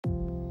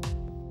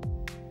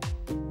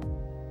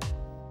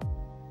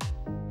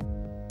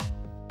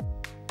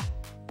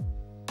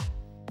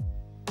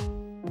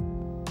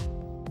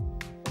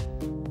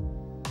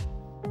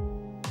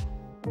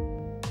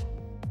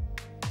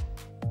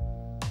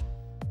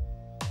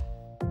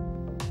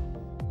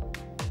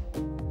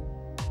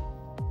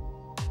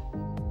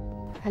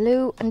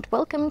Hello and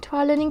welcome to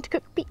our learning to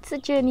cook pizza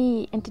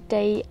journey, and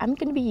today I'm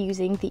going to be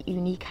using the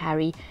ooni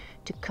carry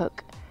to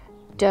cook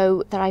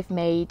dough that I've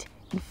made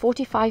in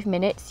 45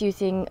 minutes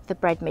using the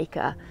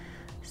Breadmaker.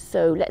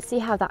 So let's see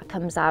how that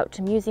comes out.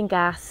 I'm using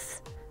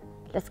gas.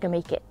 Let's go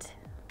make it.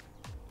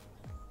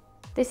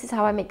 This is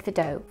how I make the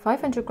dough.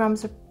 500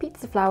 grams of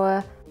pizza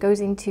flour goes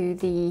into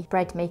the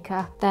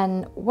Breadmaker,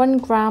 then 1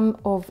 gram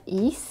of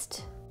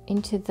yeast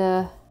into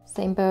the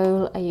same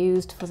bowl I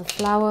used for the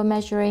flour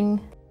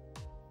measuring.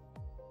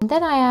 And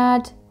then I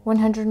add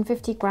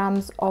 150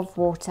 grams of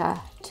water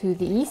to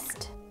the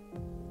yeast.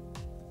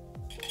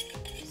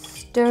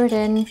 Stir it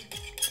in.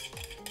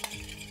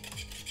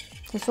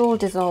 It's all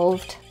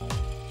dissolved.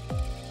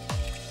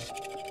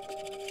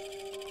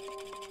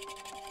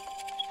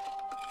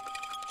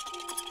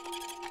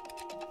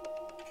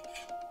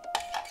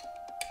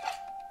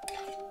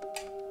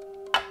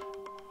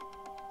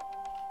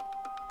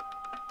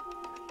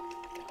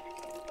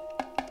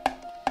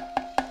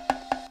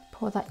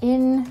 Pour that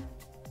in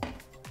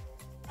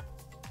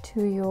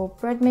to your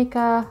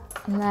Breadmaker,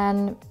 and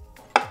then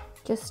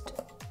just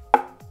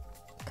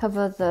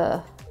cover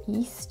the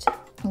yeast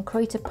and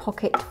create a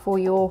pocket for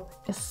your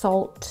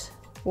salt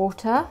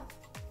water.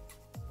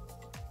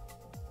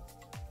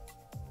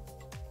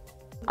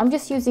 I'm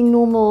just using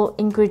normal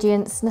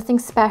ingredients, nothing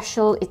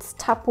special. It's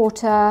tap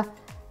water,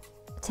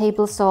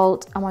 table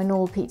salt, and my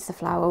normal pizza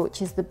flour,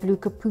 which is the Blue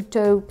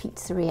Caputo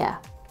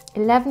Pizzeria.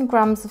 11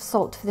 grams of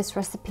salt for this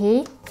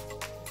recipe.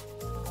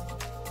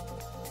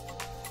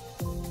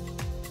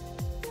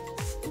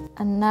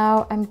 And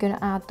now I'm going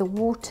to add the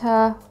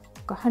water.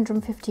 I've got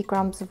 150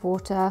 grams of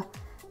water.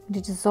 I'm going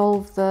to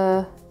dissolve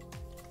the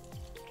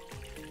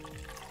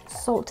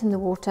salt in the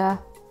water.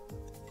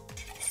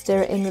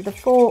 Stir it in with a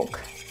fork.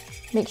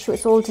 Make sure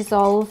it's all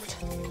dissolved.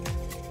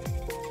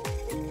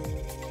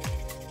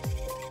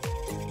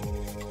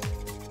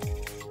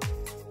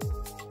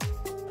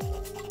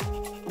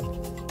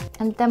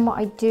 And then what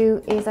I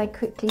do is I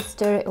quickly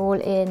stir it all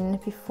in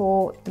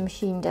before the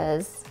machine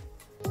does.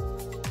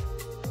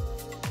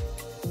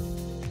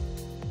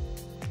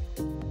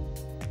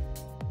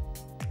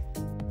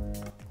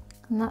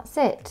 And that's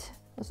it.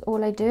 That's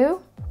all I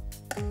do.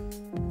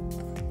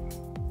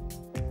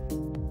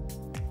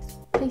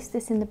 Place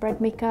this in the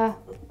Breadmaker.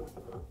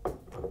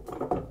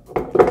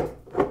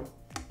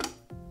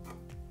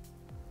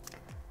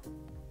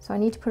 So I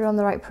need to put it on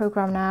the right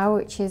program now,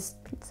 which is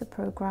pizza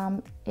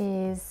program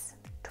is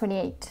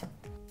 28.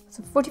 It's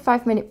a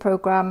 45-minute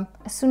program.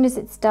 As soon as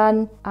it's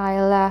done,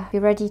 I'll be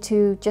ready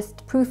to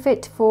just proof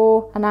it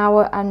for an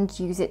hour and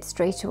use it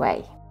straight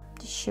away.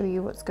 Just show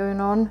you what's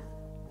going on.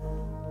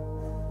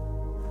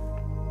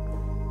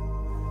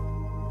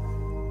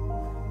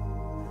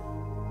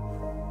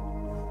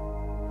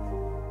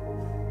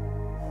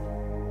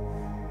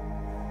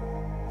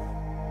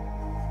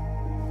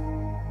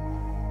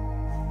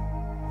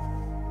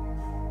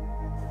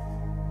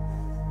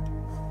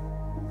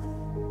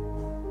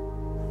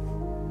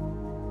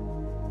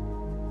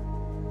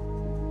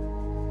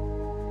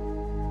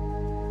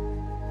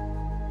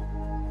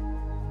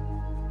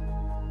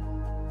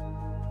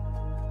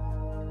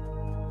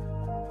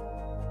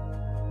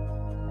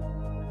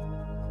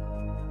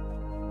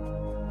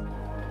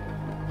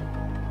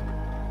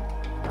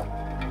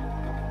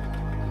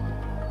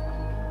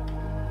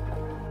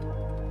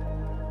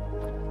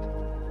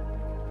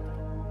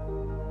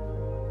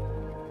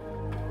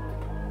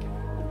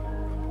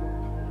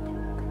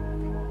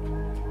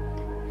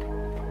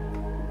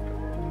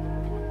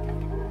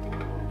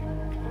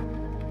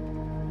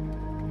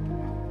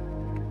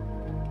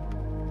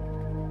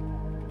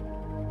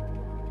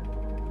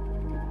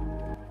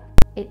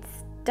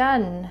 It's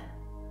done.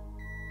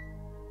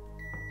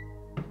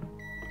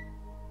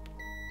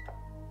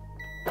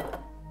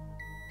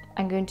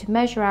 I'm going to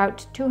measure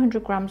out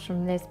 200 grams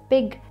from this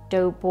big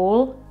dough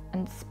ball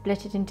and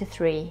split it into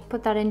 3.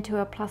 Put that into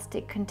a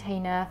plastic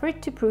container for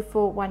it to proof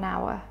for 1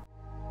 hour.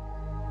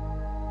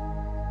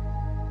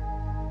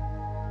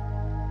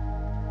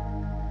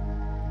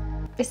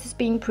 This is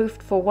being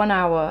proofed for 1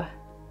 hour.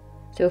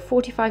 So a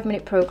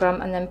 45-minute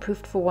program and then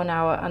proofed for 1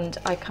 hour, and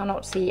I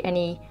cannot see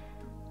any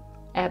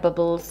air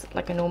bubbles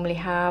like I normally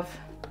have.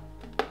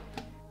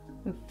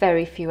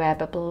 Very few air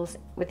bubbles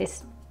with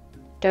this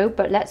dough,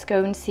 but let's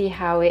go and see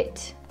how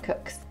it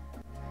cooks.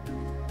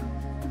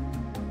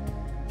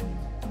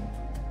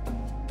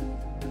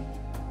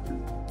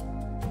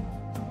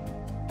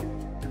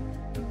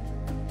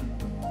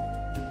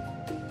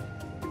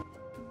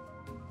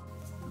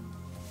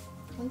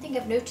 One thing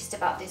I've noticed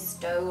about this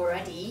dough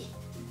already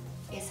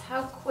is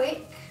how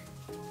quick,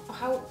 or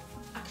how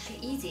actually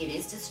easy it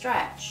is to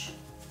stretch.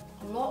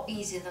 A lot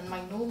easier than my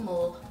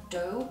normal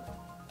dough.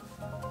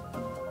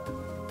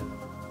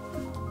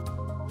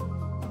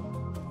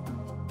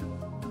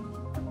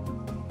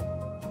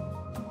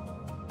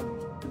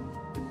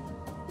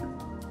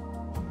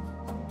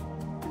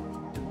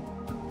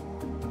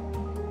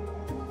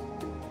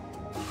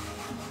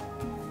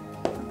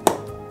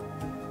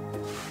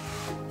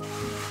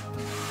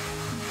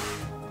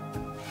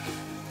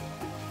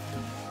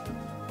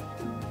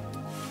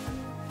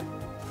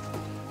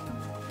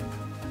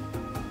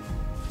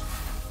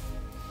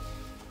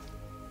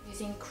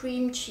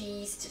 cream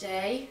cheese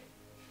today.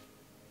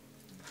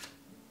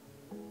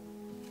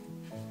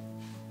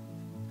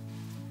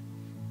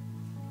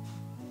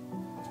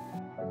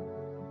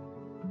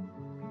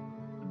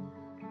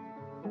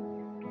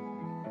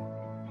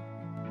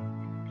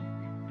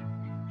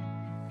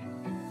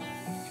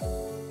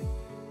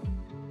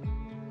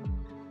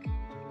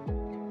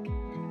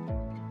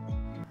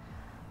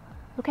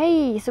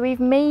 Okay, so we've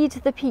made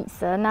the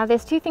pizza. Now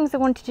there's two things I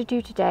wanted to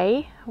do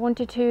today.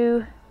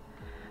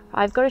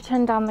 I've got to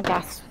turn down the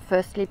gas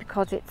firstly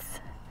because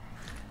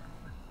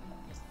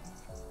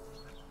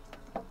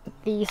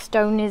the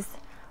stone is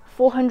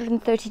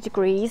 430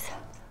 degrees.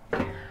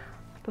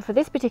 But for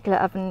this particular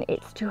oven,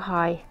 it's too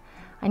high.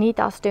 I need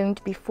that stone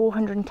to be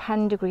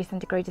 410 degrees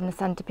centigrade in the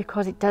center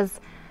because it does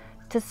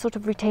to sort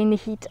of retain the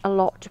heat a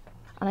lot,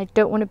 and I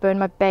don't want to burn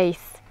my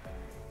base.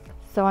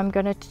 So I'm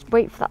going to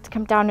wait for that to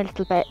come down a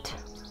little bit,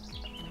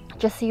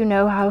 just so you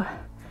know how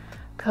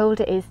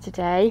cold it is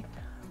today.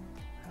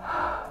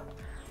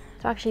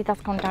 So actually that's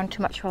gone down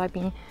too much while I've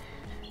been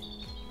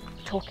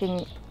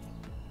talking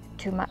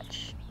too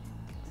much.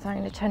 So I'm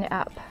going to turn it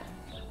up.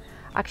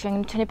 Actually, I'm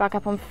going to turn it back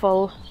up on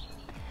full,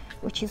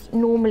 which is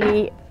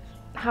normally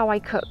how I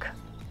cook,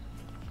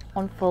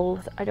 on full.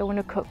 I don't want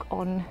to cook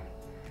on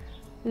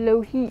low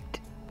heat.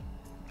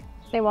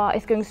 There we are,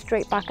 it's going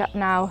straight back up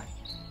now.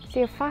 See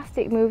how fast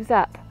it moves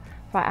up?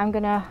 Right, I'm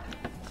gonna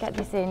get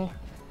this in,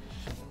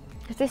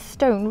 because this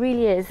stone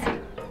really is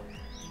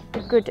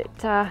good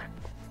at,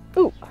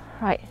 ooh,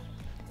 right.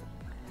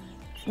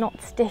 It's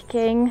not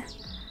sticking.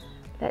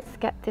 Let's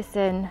get this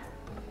in.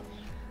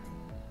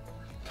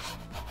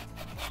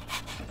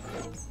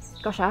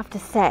 Gosh, I have to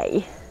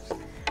say,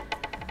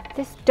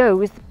 this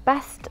dough is the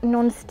best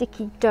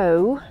non-sticky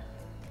dough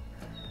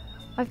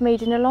I've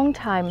made in a long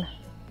time.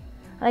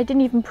 And I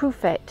didn't even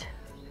proof it.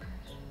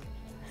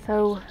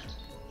 So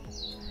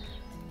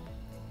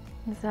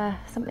there's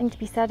something to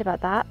be said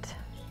about that.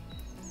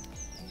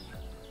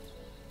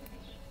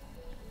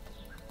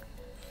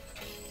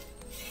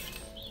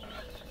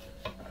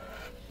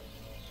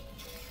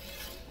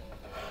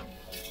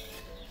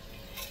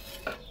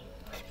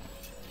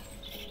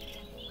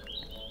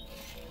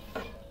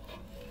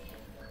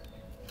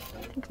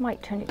 I think I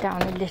might turn it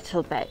down a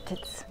little bit.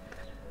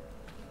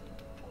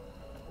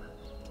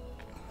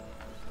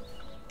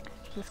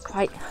 It's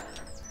quite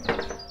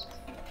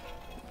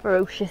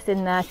ferocious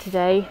in there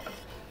today.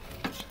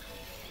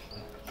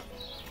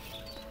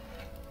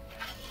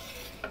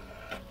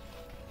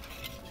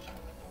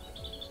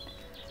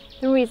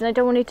 The reason I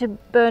don't want it to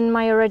burn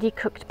my already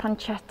cooked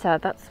pancetta,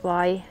 that's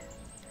why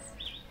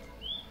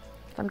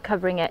I'm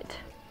covering it.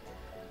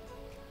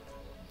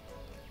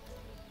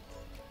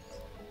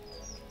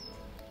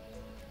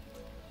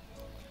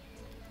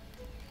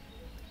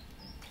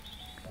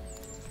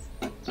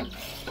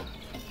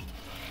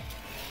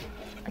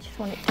 I just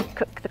want it to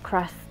cook the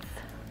crusts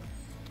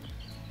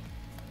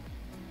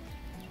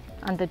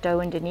and the dough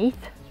underneath.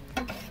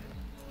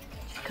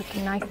 Just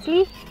cooking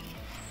nicely.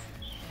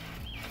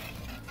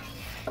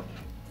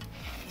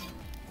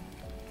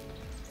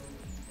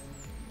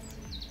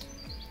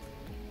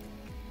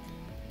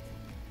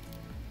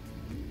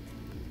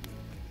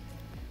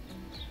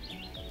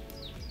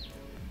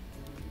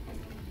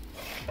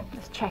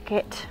 Let's check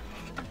it.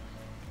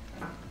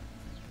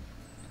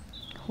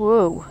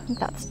 Whoa, I think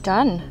that's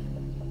done.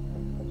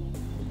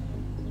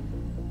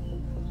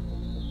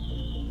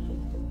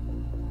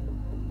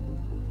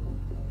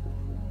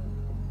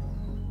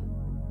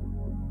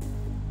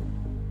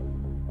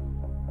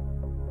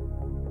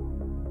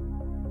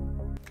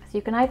 So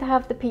you can either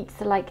have the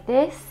pizza like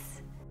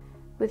this,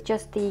 with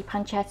just the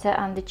pancetta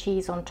and the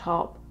cheese on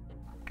top.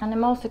 And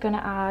I'm also going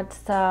to add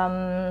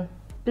some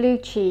blue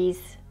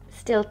cheese,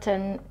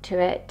 Stilton, to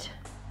it.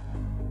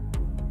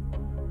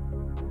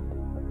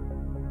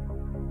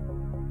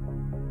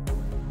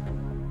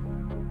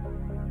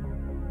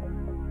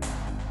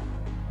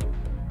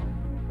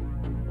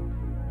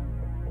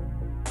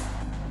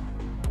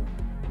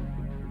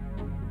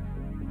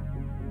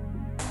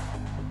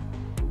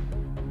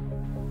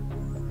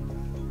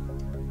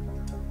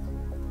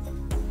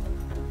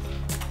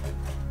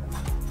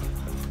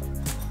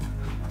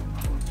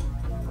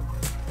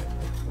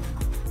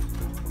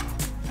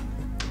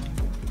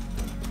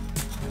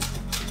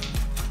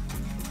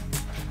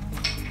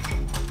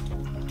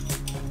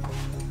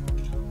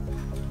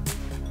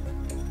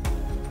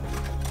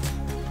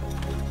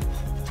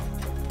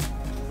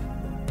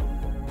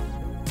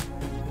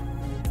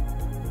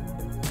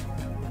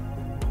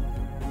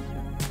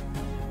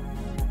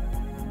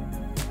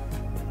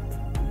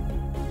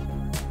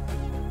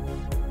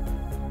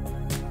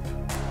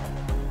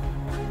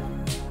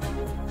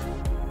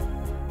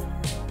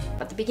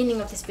 At the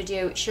beginning of this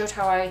video, it showed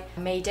how I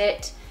made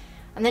it,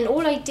 and then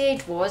all I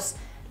did was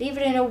leave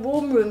it in a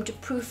warm room to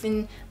proof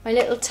in my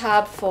little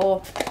tub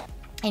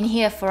in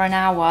here for an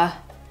hour,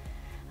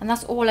 and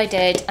that's all I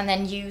did, and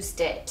then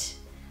used it.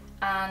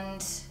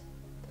 And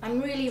I'm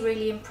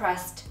really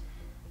impressed.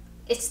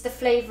 It's the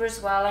flavour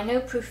as well. I know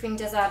proofing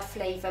does add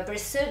flavour, but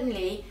it's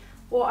certainly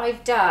what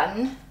I've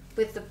done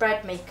with the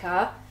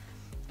Breadmaker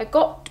I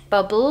got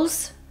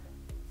bubbles,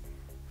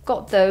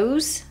 got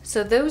those,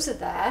 so those are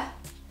there.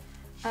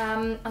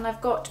 And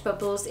I've got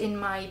bubbles in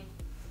my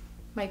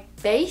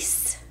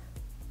base,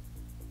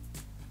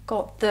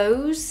 got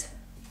those.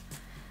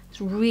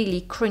 It's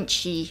really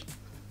crunchy.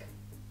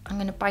 I'm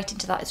gonna bite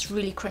into that, it's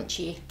really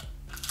crunchy.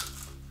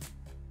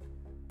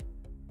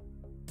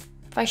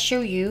 If I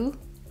show you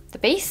the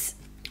base,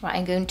 right,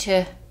 I'm going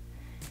to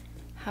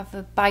have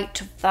a bite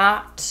of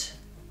that.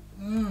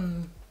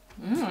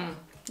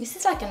 This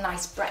is like a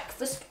nice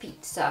breakfast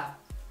pizza.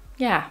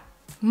 Yeah,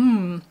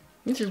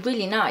 this is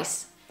really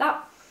nice.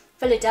 That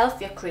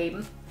Philadelphia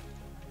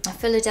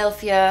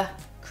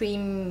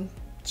cream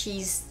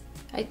cheese.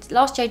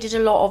 Last year I did a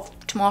lot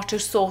of tomato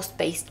sauce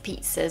based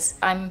pizzas.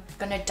 I'm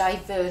gonna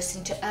diverse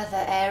into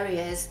other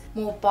areas,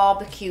 more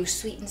barbecue,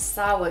 sweet and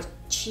sour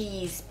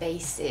cheese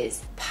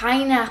bases.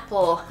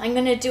 Pineapple, I'm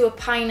gonna do a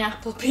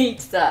pineapple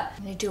pizza.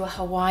 I'm gonna do a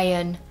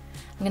Hawaiian.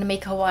 I'm gonna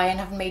make a Hawaiian,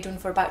 I haven't made one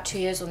for about 2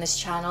 years on this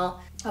channel.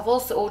 I've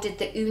also ordered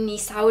the ooni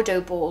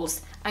sourdough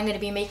balls. I'm gonna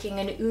be making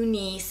an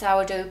ooni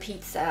sourdough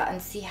pizza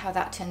and see how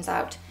that turns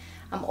out.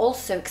 I'm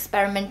also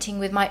experimenting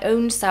with my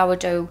own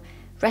sourdough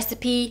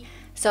recipe,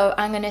 so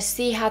I'm gonna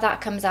see how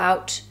that comes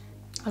out.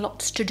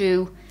 Lots to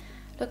do.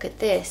 Look at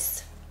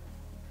this.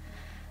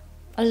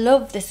 I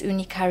love this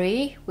ooni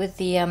curry with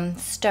the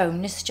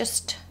stone. It's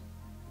just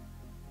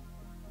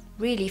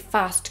really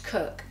fast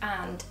cook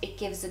and it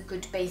gives a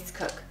good base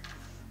cook.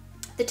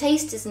 The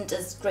taste isn't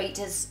as great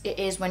as it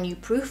is when you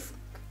proof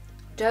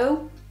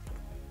dough,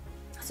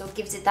 so it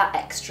gives it that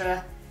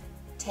extra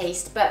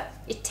taste, but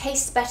it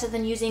tastes better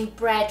than using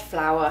bread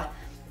flour.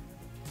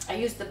 I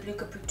use the Blue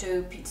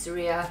Caputo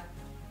Pizzeria.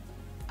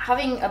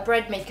 Having a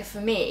bread maker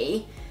for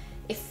me,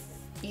 if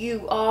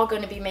you are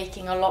going to be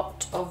making a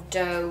lot of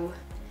dough,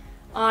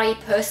 I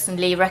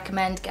personally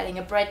recommend getting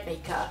a bread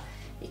maker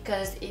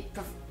because it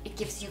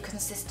gives you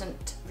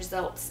consistent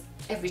results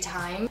every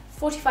time.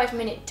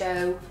 45-minute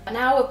dough, an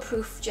hour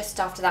proof just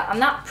after that, and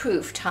that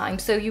proof time,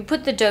 so you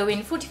put the dough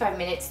in 45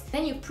 minutes,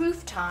 then your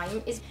proof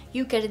time is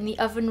you getting the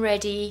oven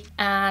ready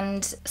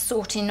and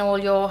sorting all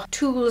your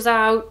tools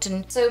out,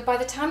 and so by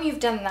the time you've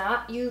done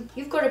that,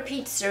 you've got a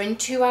pizza in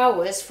 2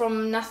 hours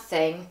from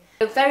nothing.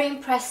 So very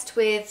impressed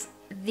with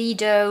the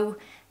dough.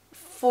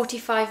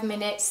 45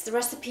 minutes, the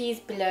recipe is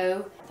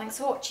below. Thanks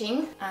for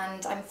watching,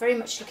 and I'm very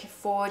much looking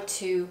forward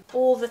to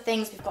all the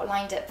things we've got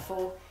lined up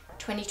for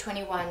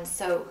 2021,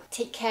 so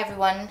take care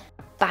everyone,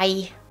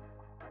 bye.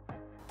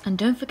 And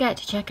don't forget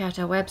to check out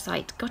our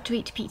website,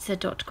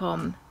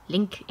 gottoeatpizza.com,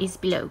 link is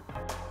below.